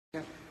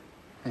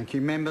Thank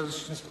you,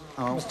 members.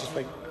 Mr.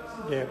 Speaker.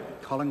 Yeah.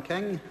 Colin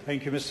King.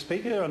 Thank you, Mr.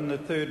 Speaker. On the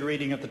third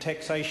reading of the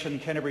Taxation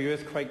Canterbury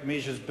Earthquake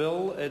Measures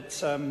Bill,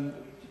 it's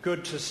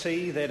good to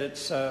see that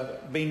it's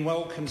been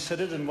well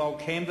considered and well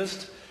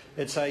canvassed.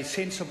 It's a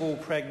sensible,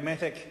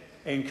 pragmatic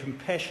and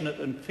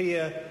compassionate and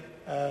fair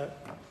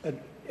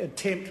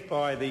attempt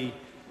by the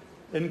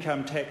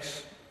Income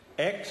Tax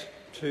Act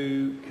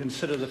to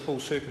consider the full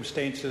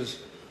circumstances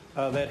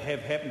that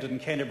have happened in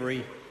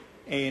Canterbury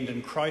and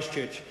in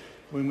Christchurch.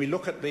 When we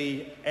look at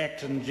the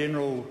Act in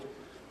general,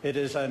 it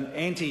is an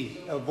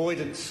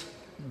anti-avoidance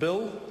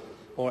bill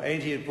or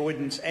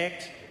anti-avoidance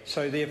act,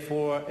 so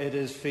therefore it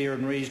is fair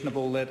and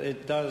reasonable that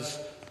it does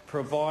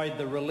provide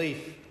the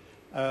relief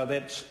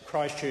that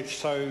Christchurch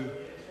so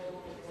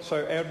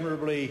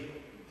admirably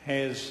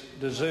has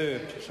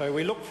deserved. So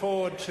we look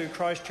forward to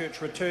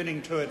Christchurch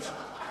returning to its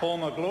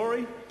former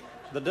glory.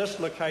 The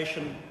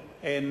dislocation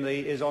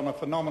is on a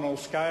phenomenal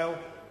scale,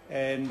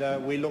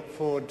 and we look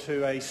forward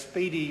to a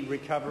speedy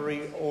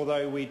recovery,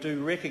 although we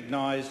do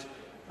recognise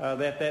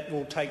that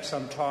will take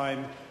some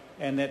time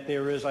and that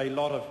there is a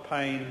lot of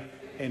pain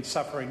and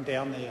suffering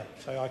down there.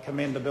 So I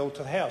commend the bill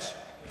to the House.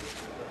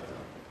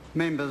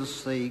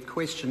 Members, the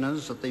question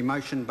is that the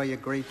motion be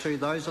agreed to.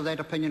 Those of that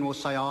opinion will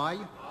say aye.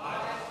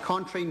 Aye.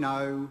 Contrary,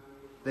 no.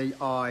 The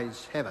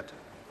ayes have it.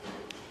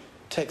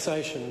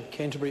 Taxation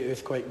Canterbury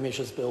Earthquake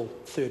Measures Bill,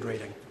 third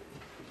reading.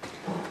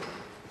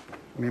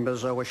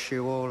 Members, I wish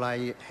you all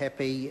a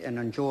happy and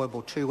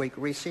enjoyable two-week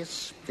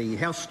recess. The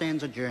House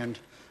stands adjourned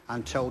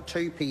until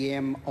 2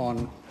 p.m.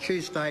 on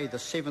Tuesday the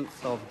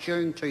 7th of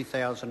June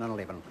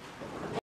 2011.